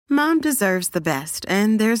Mom deserves the best,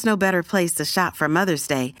 and there's no better place to shop for Mother's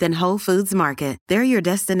Day than Whole Foods Market. They're your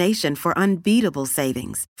destination for unbeatable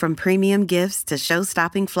savings, from premium gifts to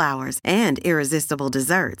show-stopping flowers and irresistible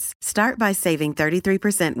desserts. Start by saving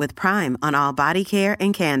 33% with Prime on all body care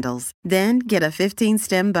and candles. Then get a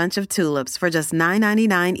 15-stem bunch of tulips for just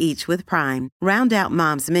 $9.99 each with Prime. Round out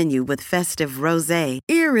Mom's menu with festive rosé,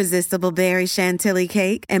 irresistible berry chantilly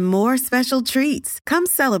cake, and more special treats. Come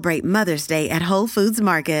celebrate Mother's Day at Whole Foods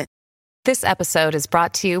Market. This episode is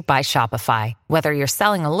brought to you by Shopify. Whether you're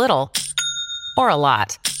selling a little or a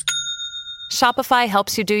lot, Shopify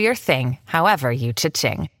helps you do your thing, however you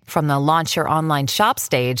cha-ching. From the launch your online shop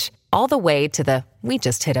stage, all the way to the we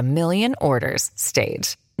just hit 1 million orders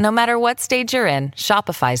stage. No matter what stage you're in,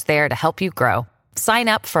 Shopify's there to help you grow. Sign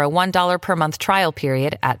up for a $1 per month trial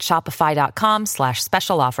period at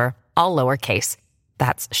shopify.com/special offer, all lowercase.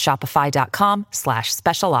 That's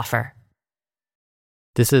shopify.com/special offer.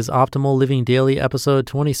 This is Optimal Living Daily, episode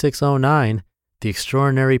 2609, The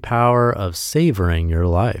Extraordinary Power of Savoring Your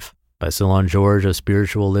Life, by Ceylon George of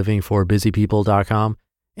spirituallivingforbusypeople.com.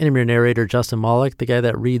 And I'm your narrator, Justin Malik, the guy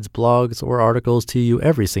that reads blogs or articles to you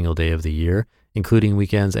every single day of the year, including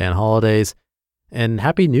weekends and holidays. And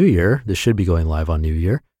Happy New Year. This should be going live on New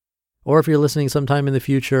Year. Or if you're listening sometime in the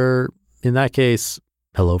future, in that case,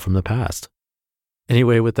 hello from the past.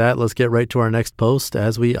 Anyway, with that, let's get right to our next post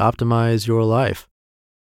as we optimize your life.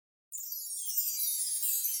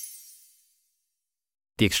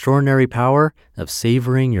 The Extraordinary Power of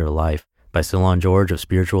Savoring Your Life, by Ceylon George of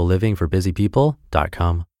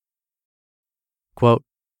spirituallivingforbusypeople.com. Quote,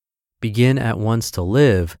 begin at once to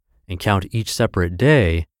live and count each separate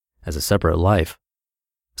day as a separate life.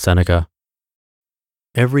 Seneca.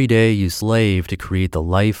 Every day you slave to create the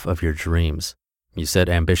life of your dreams. You set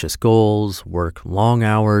ambitious goals, work long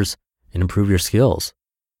hours, and improve your skills.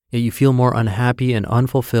 Yet you feel more unhappy and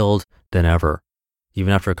unfulfilled than ever.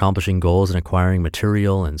 Even after accomplishing goals and acquiring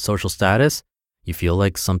material and social status, you feel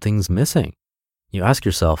like something's missing. You ask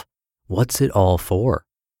yourself, what's it all for?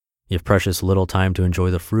 You have precious little time to enjoy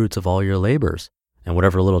the fruits of all your labors. And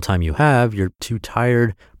whatever little time you have, you're too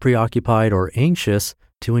tired, preoccupied, or anxious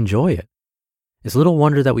to enjoy it. It's little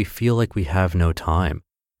wonder that we feel like we have no time.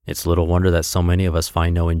 It's little wonder that so many of us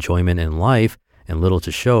find no enjoyment in life and little to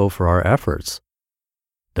show for our efforts.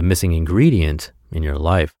 The missing ingredient in your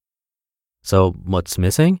life. So what's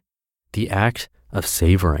missing? The act of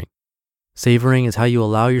savoring. Savoring is how you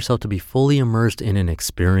allow yourself to be fully immersed in an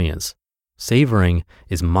experience. Savoring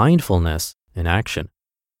is mindfulness in action.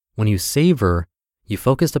 When you savor, you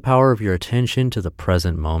focus the power of your attention to the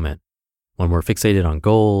present moment. When we're fixated on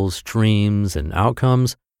goals, dreams, and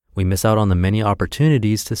outcomes, we miss out on the many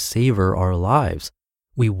opportunities to savor our lives.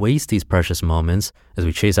 We waste these precious moments as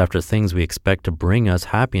we chase after things we expect to bring us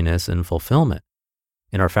happiness and fulfillment.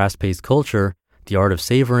 In our fast-paced culture, the art of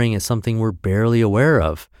savoring is something we're barely aware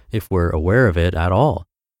of, if we're aware of it at all.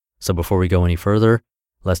 So before we go any further,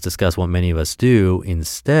 let's discuss what many of us do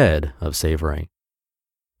instead of savoring.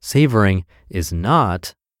 Savoring is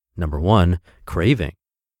not, number one, craving.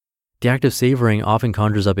 The act of savoring often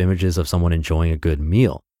conjures up images of someone enjoying a good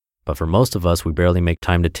meal. But for most of us, we barely make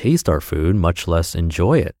time to taste our food, much less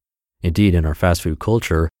enjoy it. Indeed, in our fast food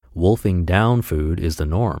culture, wolfing down food is the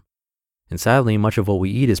norm. And sadly, much of what we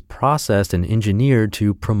eat is processed and engineered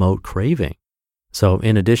to promote craving. So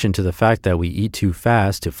in addition to the fact that we eat too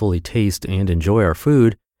fast to fully taste and enjoy our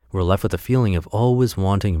food, we're left with a feeling of always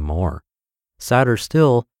wanting more. Sadder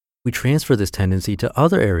still, we transfer this tendency to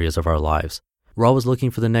other areas of our lives. We're always looking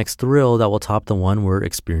for the next thrill that will top the one we're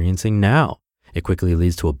experiencing now. It quickly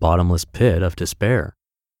leads to a bottomless pit of despair.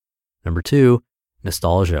 Number two,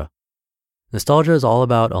 nostalgia. Nostalgia is all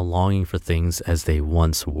about a longing for things as they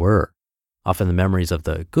once were. Often the memories of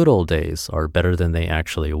the good old days are better than they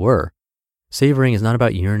actually were. Savoring is not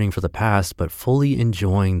about yearning for the past, but fully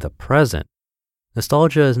enjoying the present.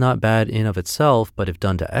 Nostalgia is not bad in of itself, but if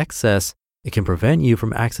done to excess, it can prevent you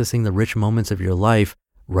from accessing the rich moments of your life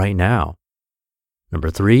right now. Number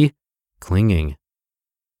three, clinging.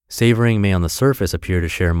 Savoring may on the surface appear to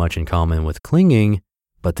share much in common with clinging,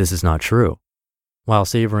 but this is not true. While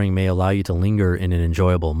savoring may allow you to linger in an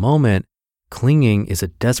enjoyable moment, clinging is a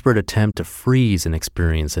desperate attempt to freeze an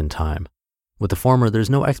experience in time. With the former, there's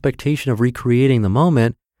no expectation of recreating the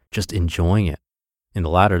moment, just enjoying it. In the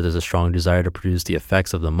latter, there's a strong desire to produce the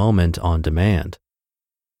effects of the moment on demand.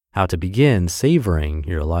 How to begin savoring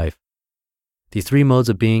your life. These three modes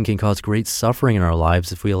of being can cause great suffering in our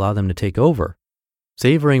lives if we allow them to take over.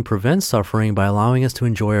 Savoring prevents suffering by allowing us to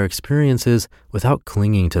enjoy our experiences without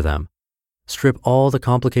clinging to them. Strip all the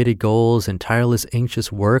complicated goals and tireless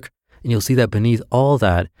anxious work and you'll see that beneath all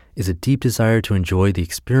that is a deep desire to enjoy the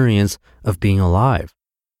experience of being alive.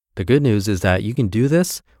 The good news is that you can do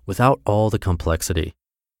this without all the complexity.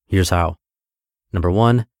 Here's how. Number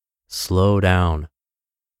 1, slow down.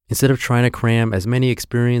 Instead of trying to cram as many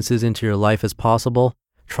experiences into your life as possible,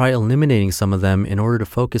 try eliminating some of them in order to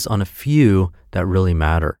focus on a few that really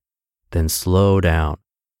matter. Then slow down.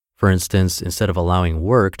 For instance, instead of allowing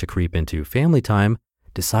work to creep into family time,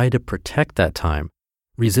 decide to protect that time.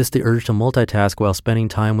 Resist the urge to multitask while spending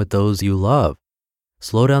time with those you love.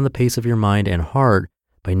 Slow down the pace of your mind and heart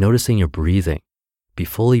by noticing your breathing. Be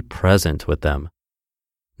fully present with them.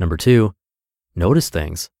 Number 2, notice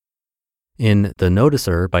things. In The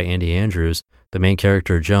Noticer by Andy Andrews, the main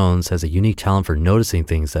character Jones has a unique talent for noticing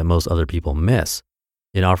things that most other people miss.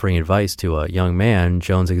 In offering advice to a young man,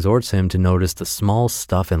 Jones exhorts him to notice the small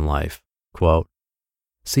stuff in life. Quote,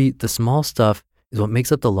 "See, the small stuff is what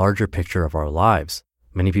makes up the larger picture of our lives.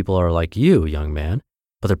 Many people are like you, young man,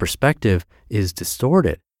 but their perspective is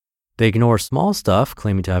distorted. They ignore small stuff,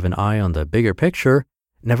 claiming to have an eye on the bigger picture,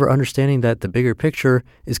 never understanding that the bigger picture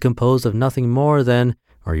is composed of nothing more than,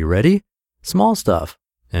 are you ready? Small stuff."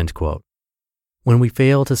 End quote. When we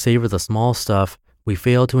fail to savor the small stuff, we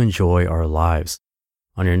fail to enjoy our lives.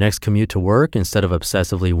 On your next commute to work, instead of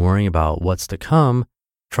obsessively worrying about what's to come,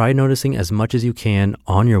 try noticing as much as you can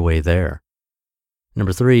on your way there.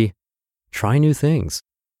 Number 3, try new things.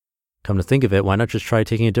 Come to think of it, why not just try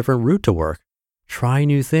taking a different route to work? Try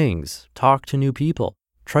new things, talk to new people,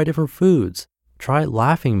 try different foods, try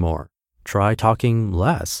laughing more, try talking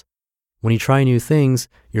less. When you try new things,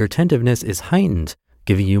 your attentiveness is heightened,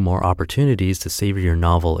 giving you more opportunities to savor your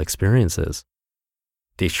novel experiences.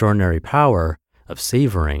 The extraordinary power of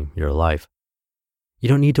savoring your life. You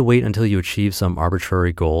don't need to wait until you achieve some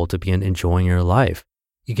arbitrary goal to begin enjoying your life.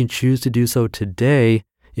 You can choose to do so today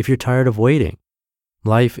if you're tired of waiting.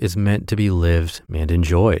 Life is meant to be lived and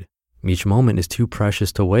enjoyed. Each moment is too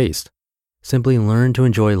precious to waste. Simply learn to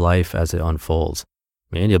enjoy life as it unfolds,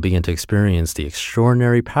 and you'll begin to experience the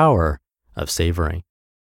extraordinary power of savoring.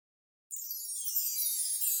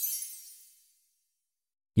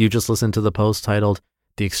 You just listened to the post titled,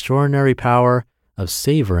 "The Extraordinary Power of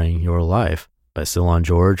Savoring Your Life" by Cylon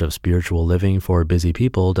George of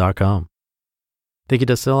spirituallivingforbusypeople.com. Thank you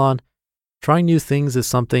to Cylon. Trying new things is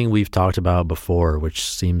something we've talked about before, which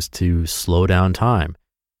seems to slow down time.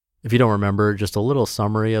 If you don't remember, just a little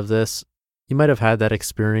summary of this, you might have had that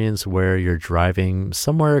experience where you're driving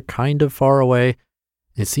somewhere kind of far away.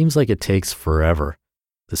 It seems like it takes forever.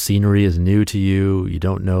 The scenery is new to you, you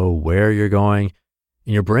don't know where you're going,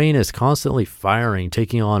 and your brain is constantly firing,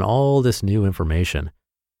 taking on all this new information.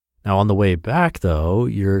 Now on the way back though,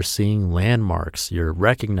 you're seeing landmarks, you're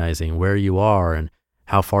recognizing where you are and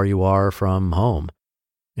how far you are from home.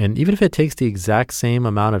 And even if it takes the exact same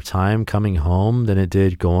amount of time coming home than it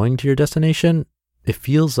did going to your destination, it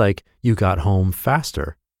feels like you got home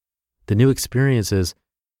faster. The new experiences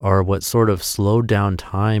are what sort of slowed down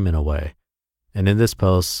time in a way. And in this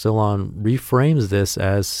post, Cylon reframes this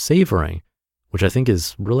as savoring, which I think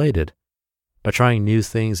is related. By trying new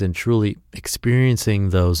things and truly experiencing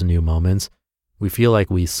those new moments, we feel like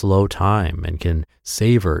we slow time and can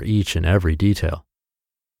savor each and every detail.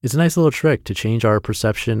 It's a nice little trick to change our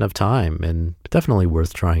perception of time and definitely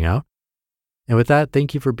worth trying out. And with that,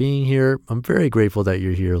 thank you for being here. I'm very grateful that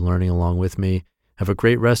you're here learning along with me. Have a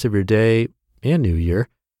great rest of your day and new year.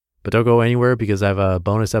 But don't go anywhere because I have a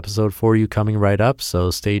bonus episode for you coming right up, so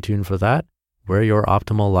stay tuned for that, where your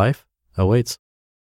optimal life awaits.